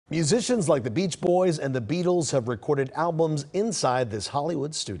Musicians like the Beach Boys and the Beatles have recorded albums inside this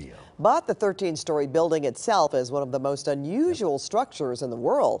Hollywood studio. But the 13-story building itself is one of the most unusual structures in the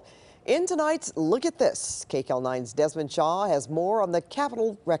world. In tonight's Look at This, KCAL9's Desmond Shaw has more on the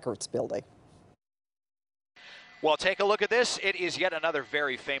Capitol Records building. Well, take a look at this. It is yet another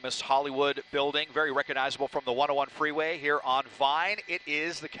very famous Hollywood building, very recognizable from the 101 freeway here on Vine. It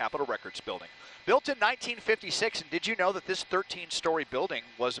is the Capitol Records building. Built in 1956, and did you know that this 13-story building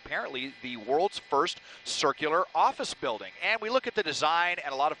was apparently the world's first circular office building? And we look at the design,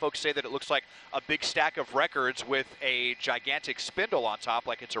 and a lot of folks say that it looks like a big stack of records with a gigantic spindle on top,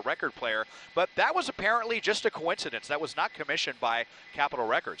 like it's a record player. But that was apparently just a coincidence. That was not commissioned by Capitol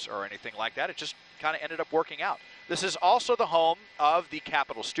Records or anything like that. It just kind of ended up working out. This is also the home of the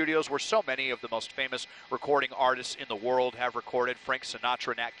Capitol Studios, where so many of the most famous recording artists in the world have recorded. Frank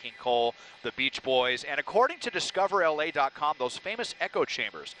Sinatra, Nat King Cole, the Beach Boys. And according to DiscoverLA.com, those famous echo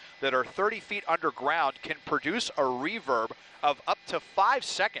chambers that are 30 feet underground can produce a reverb of up to 5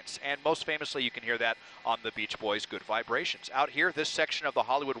 seconds. And most famously, you can hear that on the Beach Boys' Good Vibrations. Out here, this section of the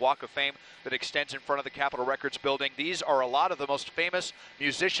Hollywood Walk of Fame that extends in front of the Capitol Records building, these are a lot of the most famous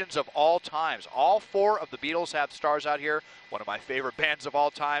musicians of all times. All four of the Beatles have stars out here. One of my favorite bands of all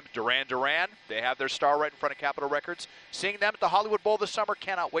time, Duran Duran. They have their star right in front of Capitol Records. Seeing them at the Hollywood Bowl this summer,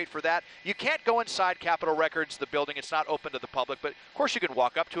 cannot wait for that. You can't go inside Capitol Records, the building. It's not open to the public, but of course you can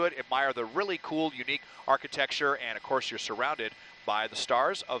walk up to it, admire the really cool, unique architecture, and of course you're surrounded by the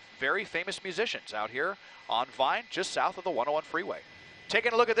stars of very famous musicians out here on Vine, just south of the 101 freeway.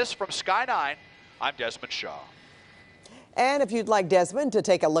 Taking a look at this from Sky 9, I'm Desmond Shaw. And if you'd like Desmond to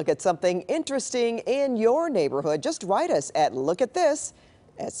take a look at something interesting in your neighborhood, just write us at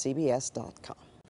lookatthis@cbs.com.